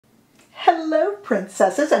Hello,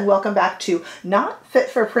 princesses, and welcome back to Not Fit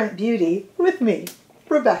for Print Beauty with me,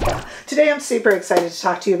 Rebecca. Today I'm super excited to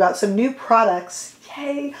talk to you about some new products,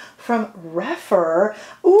 yay, from rephr.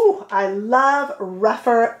 Ooh, I love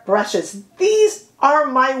rephr brushes. These are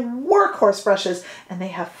my workhorse brushes, and they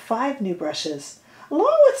have 5 new brushes,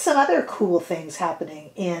 along with some other cool things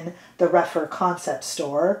happening in the rephr concept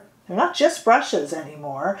store. They're not just brushes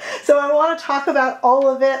anymore. So I want to talk about all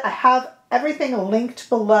of it. I have everything linked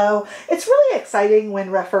below. It's really exciting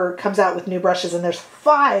when rephr comes out with new brushes, and there's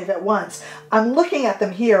 5 at once. I'm looking at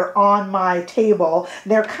them here on my table.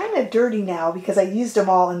 They're kind of dirty now because I used them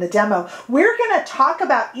all in the demo. We're going to talk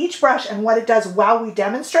about each brush and what it does while we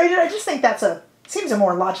demonstrate it. I just think that's seems a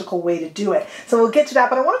more logical way to do it. So we'll get to that,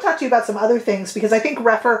 but I want to talk to you about some other things because I think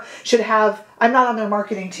rephr should have, I'm not on their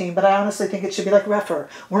marketing team, but I honestly think it should be like rephr.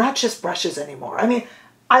 We're not just brushes anymore. I mean,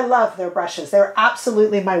 I love their brushes. They're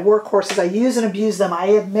absolutely my workhorses. I use and abuse them. I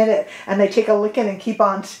admit it. And they take a licking and keep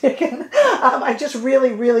on ticking. I just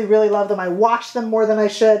really, really, really love them. I wash them more than I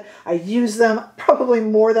should. I use them probably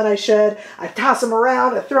more than I should. I toss them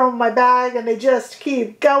around, I throw them in my bag, and they just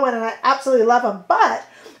keep going, and I absolutely love them. But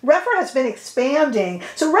rephr has been expanding.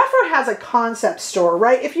 So rephr has a concept store,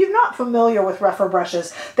 right? If you're not familiar with rephr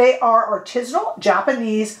brushes, they are artisanal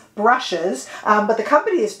Japanese brushes, but the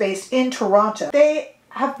company is based in Toronto. They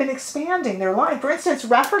have been expanding their line. For instance,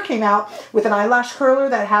 rephr came out with an eyelash curler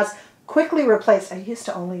that has quickly replaced, I used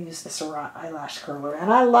to only use the Surratt eyelash curler,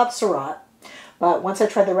 and I love Surratt, but once I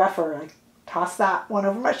tried the rephr, I tossed that one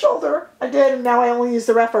over my shoulder. I did, and now I only use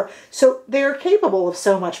the rephr. So they're capable of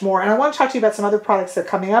so much more, and I want to talk to you about some other products they're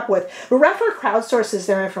coming up with. But rephr crowdsources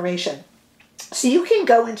their information. So you can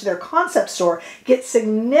go into their concept store, get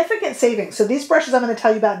significant savings. So these brushes I'm going to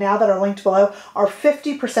tell you about now that are linked below are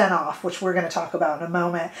 50% off, which we're going to talk about in a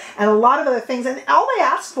moment, and a lot of other things. And all they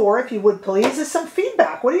ask for, if you would please, is some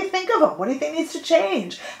feedback. What do you think of them? What do you think needs to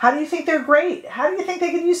change? How do you think they're great? How do you think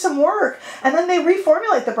they could use some work? And then they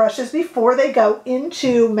reformulate the brushes before they go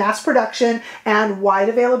into mass production and wide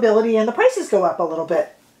availability, and the prices go up a little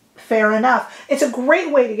bit. Fair enough. It's a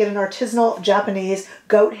great way to get an artisanal Japanese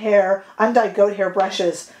goat hair, undyed goat hair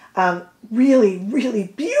brushes. Really,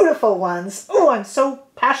 really beautiful ones. Oh, I'm so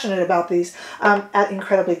passionate about these at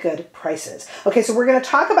incredibly good prices. Okay, so we're going to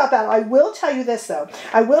talk about that. I will tell you this, though.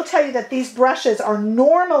 I will tell you that these brushes are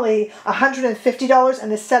normally $150,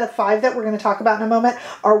 and this set of 5 that we're going to talk about in a moment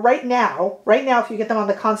are right now, if you get them on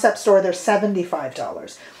the concept store, they're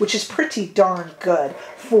 $75, which is pretty darn good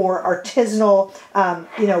for artisanal,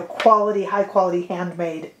 quality, high quality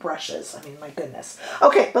handmade brushes. I mean, my goodness.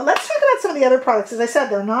 Okay, but let's talk about some of the other products. As I said,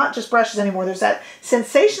 they're not just brushes anymore. There's that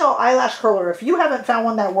sensational eyelash curler. If you haven't found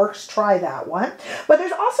one that works, try that one. But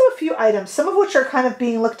there's also a few items, some of which are kind of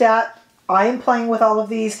being looked at. I am playing with all of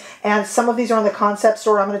these, and some of these are on the concept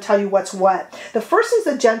store. I'm going to tell you what's what. The first is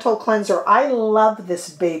the Gentle Cleanser. I love this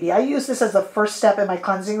baby. I use this as the first step in my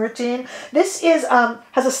cleansing routine. This is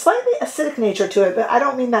has a slightly acidic nature to it, but I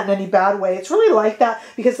don't mean that in any bad way. It's really like that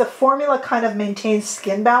because the formula kind of maintains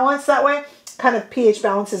skin balance that way, kind of pH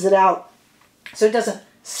balances it out, so it doesn't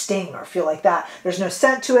sting or feel like that. There's no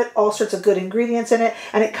scent to it, all sorts of good ingredients in it,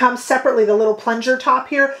 and it comes separately. The little plunger top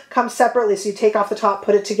here comes separately, so you take off the top,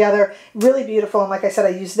 put it together. Really beautiful, and like I said, I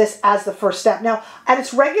use this as the first step. Now, at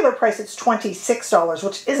its regular price, it's $26,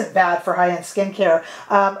 which isn't bad for high-end skincare,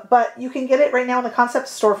 but you can get it right now in the concept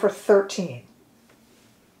store for $13.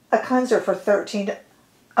 A cleanser for $13.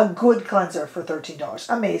 A good cleanser for $13.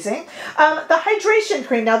 Amazing. The hydration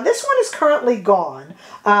cream. Now this one is currently gone.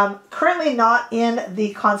 Currently not in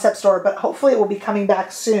the concept store, but hopefully it will be coming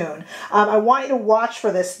back soon. I want you to watch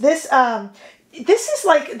for this. This is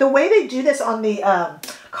like the way they do this on the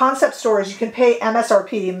concept store is you can pay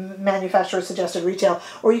MSRP, manufacturer suggested retail,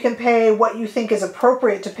 or you can pay what you think is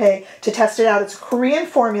appropriate to pay to test it out. It's a Korean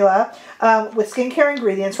formula with skincare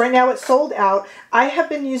ingredients. Right now it's sold out. I have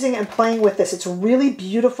been using and playing with this. It's really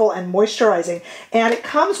beautiful and moisturizing. And it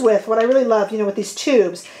comes with, what I really love, with these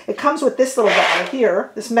tubes, it comes with this little guy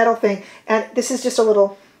here, this metal thing, and this is just a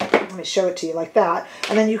little, let me show it to you like that.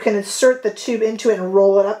 And then you can insert the tube into it and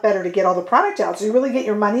roll it up better to get all the product out. So you really get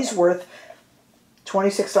your money's worth.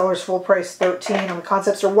 $26 full price, $13 on the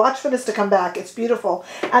concept store. Watch for this to come back. It's beautiful.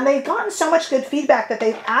 And they've gotten so much good feedback that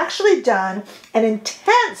they've actually done an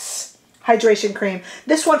intense hydration cream.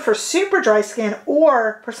 This one for super dry skin,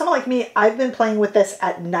 or for someone like me, I've been playing with this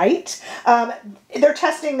at night. They're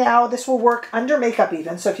testing now. This will work under makeup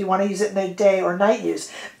even, so if you want to use it in the day or night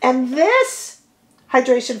use. And this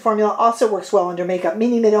hydration formula also works well under makeup,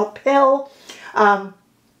 meaning they don't pill.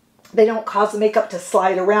 They don't cause the makeup to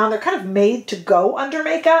slide around. They're kind of made to go under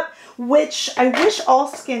makeup, which I wish all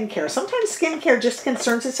skincare. Sometimes skincare just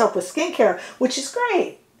concerns itself with skincare, which is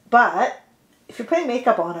great. But if you're putting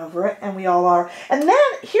makeup on over it, and we all are. And then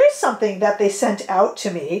here's something that they sent out to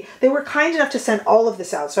me. They were kind enough to send all of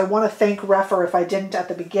this out, so I want to thank rephr if I didn't at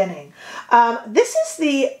the beginning. This is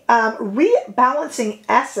the rebalancing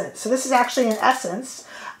essence. So this is actually an essence,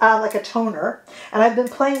 like a toner, and I've been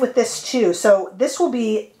playing with this too. So this will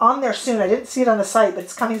be on there soon. I didn't see it on the site, but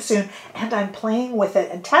it's coming soon, and I'm playing with it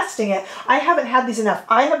and testing it. I haven't had these enough.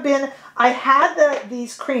 I had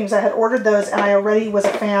these creams. I had ordered those, and I already was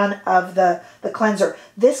a fan of the cleanser.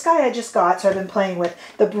 This guy I just got, so I've been playing with.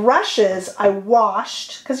 The brushes I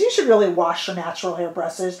washed, because you should really wash your natural hair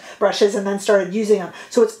brushes, and then started using them.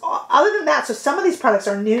 So it's, other than that, so some of these products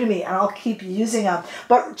are new to me, and I'll keep using them.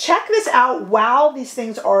 But check this out. Wow, these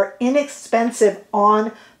things are inexpensive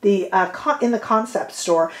on the in the concept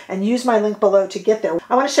store, and use my link below to get there.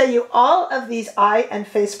 I want to show you all of these eye and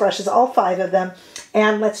face brushes, all 5 of them,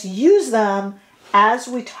 and let's use them as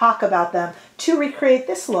we talk about them to recreate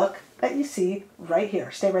this look that you see right here.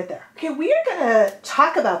 Stay right there. Okay, we are going to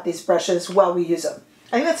talk about these brushes while we use them.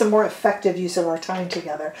 I think that's a more effective use of our time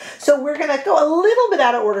together. So we're going to go a little bit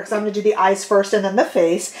out of order because I'm going to do the eyes first and then the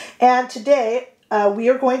face. And today we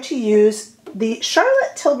are going to use the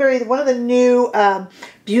Charlotte Tilbury, one of the new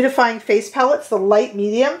Beautifying face palettes, the light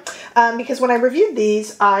medium, because when I reviewed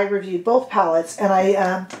these, I reviewed both palettes, and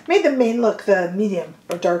I made the main look the medium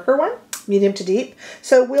or darker one, medium to deep.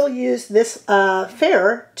 So we'll use this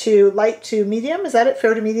fair to light to medium, is that it?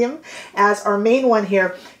 Fair to medium as our main one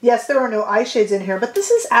here. Yes, there are no eye shades in here, but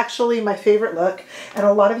this is actually my favorite look, and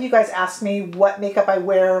a lot of you guys ask me what makeup I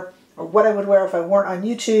wear, or what I would wear if I weren't on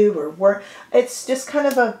YouTube, or weren't. It's just kind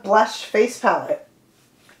of a blush face palette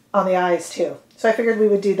on the eyes too. So I figured we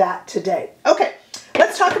would do that today. Okay,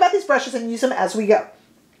 let's talk about these brushes and use them as we go.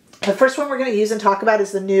 The first one we're going to use and talk about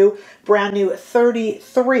is the brand new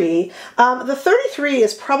 33. The 33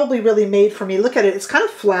 is probably really made for me. Look at it. It's kind of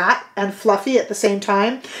flat and fluffy at the same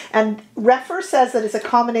time. And rephr says that it's a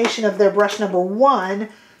combination of their brush number 1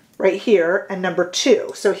 right here and number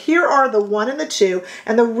 2. So here are the 1 and the 2.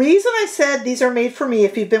 And the reason I said these are made for me,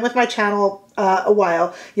 if you've been with my channel a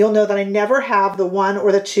while, you'll know that I never have the 1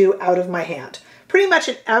 or the 2 out of my hand. Pretty much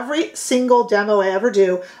in every single demo I ever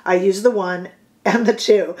do, I use the 1 and the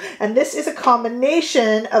 2. And this is a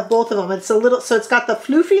combination of both of them. It's a little, so it's got the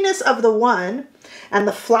floofiness of the 1 and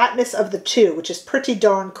the flatness of the 2, which is pretty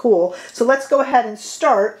darn cool. So let's go ahead and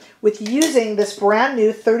start with using this brand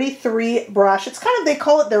new 33 brush. It's kind of, they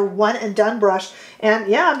call it their one and done brush. And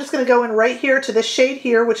yeah, I'm just going to go in right here to this shade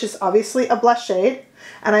here, which is obviously a blush shade.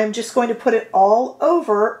 And I'm just going to put it all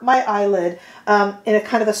over my eyelid in a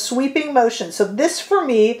kind of a sweeping motion. So this for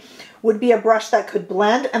me would be a brush that could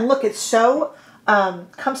blend. And look, it's so,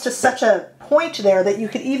 comes to such a point there that you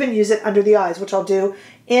could even use it under the eyes, which I'll do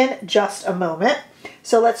in just a moment.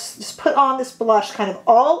 So let's just put on this blush kind of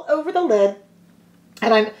all over the lid.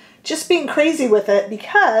 And I'm just being crazy with it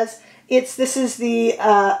because this is the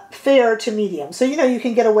fair to medium. So, you know, you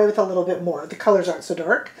can get away with a little bit more. The colors aren't so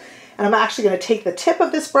dark. And I'm actually going to take the tip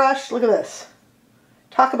of this brush, look at this,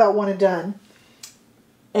 talk about one and done,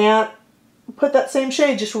 and put that same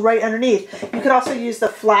shade just right underneath. You could also use the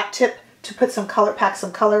flat tip to put some color, pack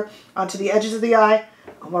some color onto the edges of the eye.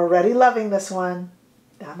 I'm already loving this one.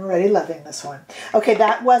 I'm already loving this one. Okay,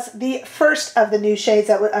 that was the first of the new shades,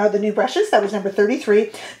 that are the new brushes. That was number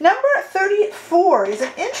 33. Number 34 is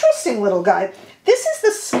an interesting little guy. This is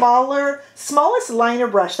the smallest liner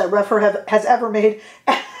brush that rephr has ever made,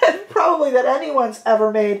 and probably that anyone's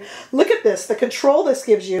ever made. Look at this, the control this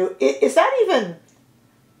gives you. Is that even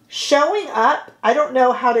showing up? I don't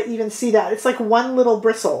know how to even see that. It's like one little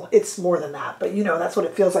bristle. It's more than that, but you know, that's what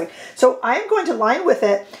it feels like. So I'm going to line with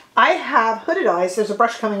it. I have hooded eyes. There's a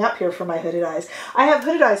brush coming up here for my hooded eyes. I have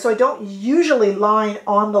hooded eyes, so I don't usually line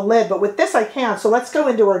on the lid, but with this I can. So let's go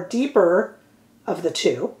into our deeper of the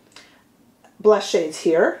 2 blush shades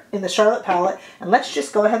here in the Charlotte palette, and let's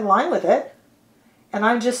just go ahead and line with it. And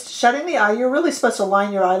I'm just shutting the eye. You're really supposed to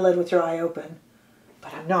line your eyelid with your eye open,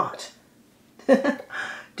 but I'm not.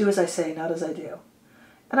 Do as I say, not as I do.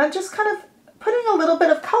 And I'm just kind of putting a little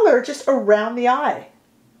bit of color just around the eye.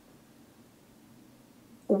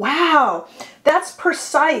 Wow, that's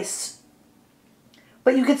precise.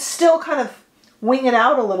 But you could still kind of wing it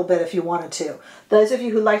out a little bit if you wanted to. Those of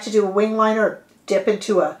you who like to do a wing liner, dip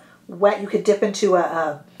into a wet, you could dip into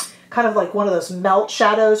a kind of like one of those melt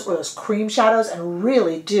shadows or those cream shadows and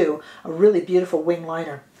really do a really beautiful wing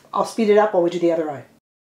liner. I'll speed it up while we do the other eye.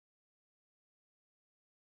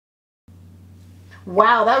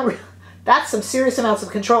 Wow, That's some serious amounts of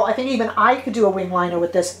control. I think even I could do a wing liner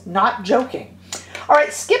with this, not joking. All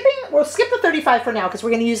right, we'll skip the 35 for now because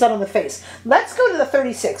we're going to use that on the face. Let's go to the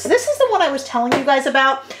 36. This is the one I was telling you guys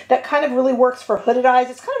about that kind of really works for hooded eyes.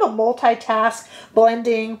 It's kind of a multitask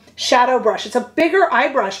blending shadow brush. It's a bigger eye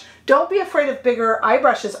brush. Don't be afraid of bigger eye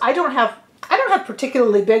brushes. I don't have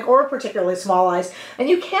particularly big or particularly small eyes, and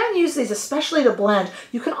you can use these especially to blend.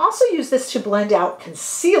 You can also use this to blend out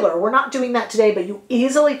concealer. We're not doing that today, but you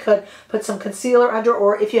easily could put some concealer under,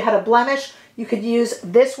 or if you had a blemish, you could use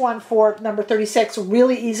this one for number 36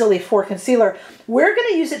 really easily for concealer. We're going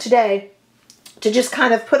to use it today to just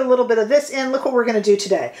kind of put a little bit of this in. Look what we're going to do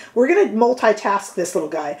today. We're going to multitask this little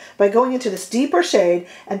guy by going into this deeper shade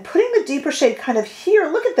and putting the deeper shade kind of here.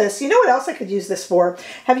 Look at this. You know what else I could use this for?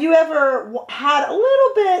 Have you ever had a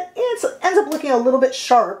little bit, it ends up looking a little bit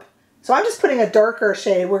sharp. So I'm just putting a darker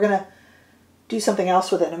shade. We're going to do something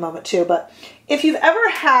else with it in a moment too. But if you've ever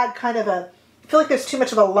had kind of feel like there's too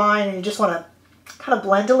much of a line and you just want to kind of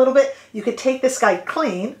blend a little bit, you could take this guy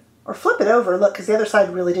clean or flip it over, look, because the other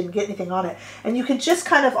side really didn't get anything on it. And you can just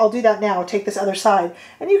kind of, I'll do that now, take this other side,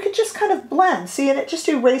 and you can just kind of blend. See, and it just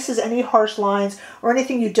erases any harsh lines or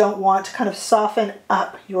anything you don't want to kind of soften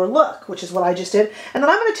up your look, which is what I just did. And then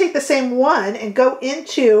I'm going to take the same one and go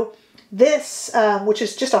into this, which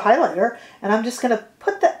is just a highlighter, and I'm just going to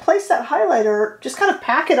place that highlighter, just kind of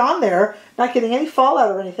pack it on there, not getting any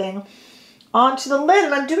fallout or anything, onto the lid.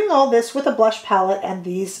 And I'm doing all this with a blush palette and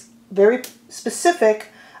these very specific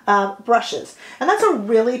brushes. And that's a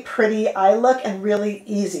really pretty eye look and really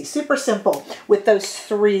easy, super simple with those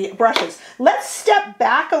 3 brushes. Let's step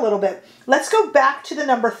back a little bit. Let's go back to the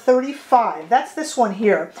number 35. That's this one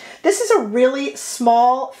here. This is a really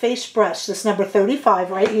small face brush, this number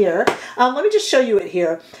 35 right here. Let me just show you it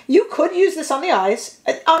here. You could use this on the eyes.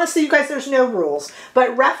 Honestly, you guys, there's no rules,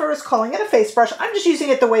 but rephr is calling it a face brush. I'm just using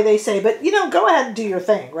it the way they say, but you know, go ahead and do your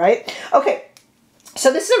thing, right? Okay.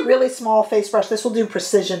 So this is a really small face brush. This will do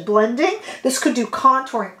precision blending. This could do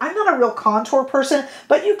contouring. I'm not a real contour person,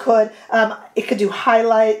 but you could. It could do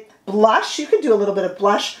highlight, blush. You could do a little bit of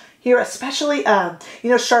blush here, especially, you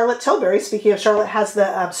know, Charlotte Tilbury, speaking of Charlotte, has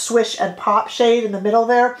the Swish and Pop shade in the middle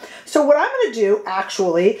there. So what I'm going to do,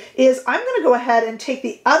 actually, is I'm going to go ahead and take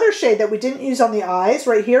the other shade that we didn't use on the eyes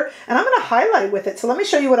right here, and I'm going to highlight with it. So let me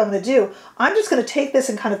show you what I'm going to do. I'm just going to take this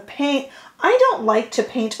and kind of paint. I don't like to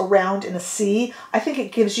paint around in a C. I think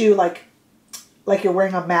it gives you like you're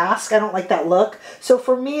wearing a mask. I don't like that look. So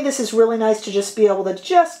for me, this is really nice to just be able to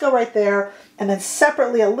just go right there, and then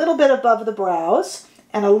separately a little bit above the brows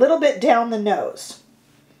and a little bit down the nose.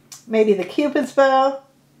 Maybe the Cupid's bow.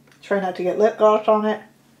 Try not to get lip gloss on it.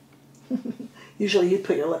 Usually you'd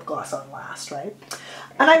put your lip gloss on last, right?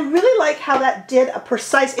 And I really like how that did a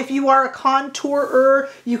precise, if you are a contourer,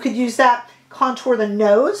 you could use that, contour the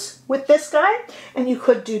nose with this guy, and you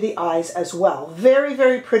could do the eyes as well. Very,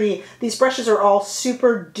 very pretty. These brushes are all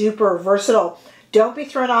super duper versatile. Don't be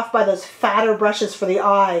thrown off by those fatter brushes for the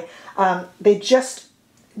eye.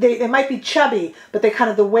 They might be chubby, but they kind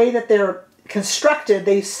of, the way that they're constructed,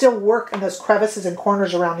 they still work in those crevices and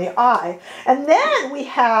corners around the eye. And then we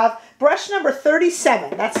have brush number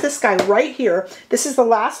 37. That's this guy right here. This is the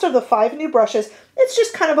last of the 5 new brushes. It's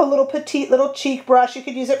just kind of a little petite little cheek brush. You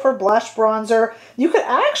could use it for blush, bronzer. You could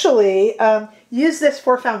actually use this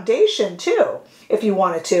for foundation too, if you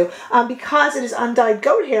wanted to. Because it is undyed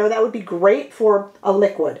goat hair, that would be great for a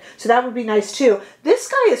liquid. So that would be nice too. This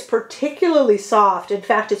guy is particularly soft. In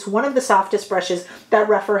fact, it's one of the softest brushes that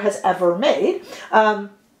rephr has ever made.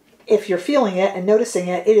 If you're feeling it and noticing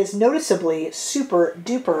it, it is noticeably super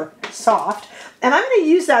duper soft. And I'm going to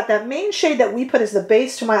use that main shade that we put as the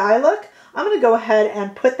base to my eye look. I'm going to go ahead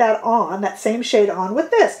and put that on, that same shade on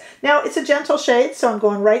with this. Now, it's a gentle shade, so I'm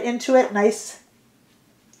going right into it nice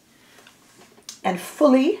and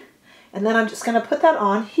fully. And then I'm just going to put that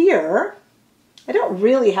on here. I don't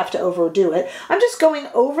really have to overdo it. I'm just going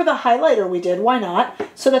over the highlighter we did, why not?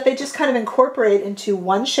 So that they just kind of incorporate into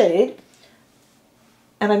one shade.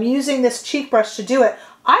 And I'm using this cheek brush to do it.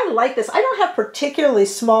 I like this. I don't have particularly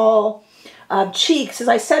small cheeks. As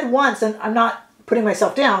I said once, and I'm not putting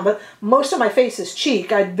myself down, but most of my face is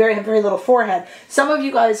cheek. I have very little forehead. Some of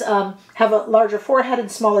you guys have a larger forehead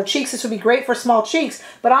and smaller cheeks. This would be great for small cheeks,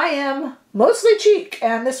 but I am mostly cheek,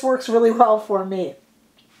 and this works really well for me.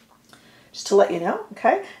 Just to let you know,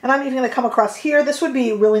 okay? And I'm even going to come across here. This would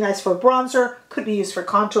be really nice for bronzer. Could be used for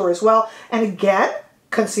contour as well. And again,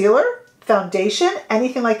 concealer, foundation,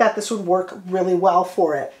 anything like that, this would work really well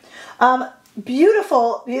for it.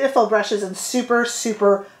 Beautiful, beautiful brushes and super,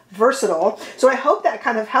 super versatile. So I hope that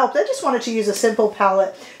kind of helped. I just wanted to use a simple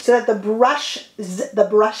palette so that the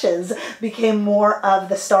brushes became more of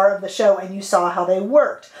the star of the show, and you saw how they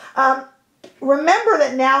worked. Remember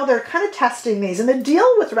that now they're kind of testing these, and the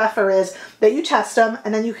deal with rephr is that you test them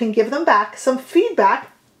and then you can give them back some feedback.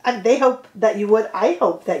 And they hope that you would. I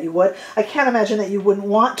hope that you would. I can't imagine that you wouldn't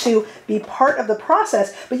want to be part of the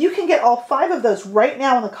process, but you can get all 5 of those right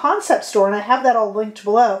now in the concept store, and I have that all linked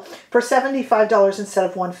below, for $75 instead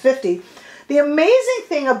of $150. The amazing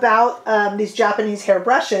thing about these Japanese hair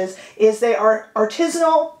brushes is they are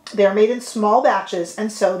artisanal, they're made in small batches,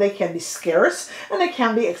 and so they can be scarce and they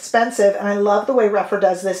can be expensive. And I love the way rephr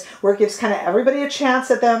does this, where it gives kind of everybody a chance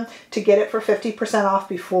at them to get it for 50% off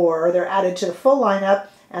before they're added to the full lineup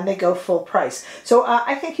and they go full price. So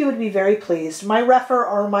I think you would be very pleased. My rephr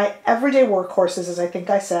are my everyday workhorses, as I think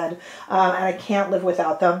I said, and I can't live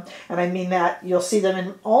without them. And I mean that. You'll see them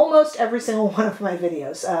in almost every single one of my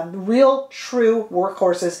videos. Real, true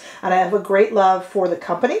workhorses, and I have a great love for the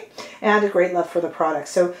company and a great love for the product.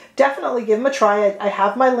 So definitely give them a try. I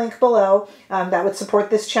have my link below that would support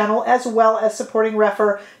this channel as well as supporting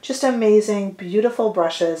rephr. Just amazing, beautiful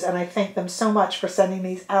brushes, and I thank them so much for sending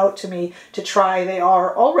these out to me to try. They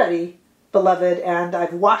are already beloved, and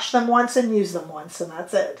I've washed them once and used them once, and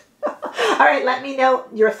that's it. All right, let me know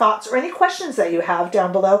your thoughts or any questions that you have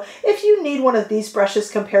down below. If you need one of these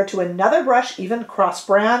brushes compared to another brush, even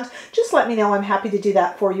cross-brand, just let me know. I'm happy to do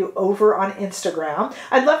that for you over on Instagram.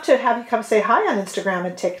 I'd love to have you come say hi on Instagram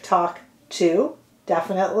and TikTok too.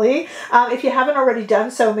 Definitely. If you haven't already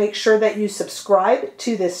done so, make sure that you subscribe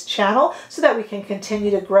to this channel so that we can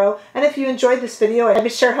continue to grow. And if you enjoyed this video, I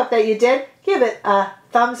sure hope that you did, give it a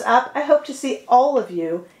thumbs up. I hope to see all of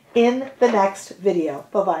you in the next video.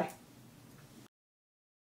 Bye-bye.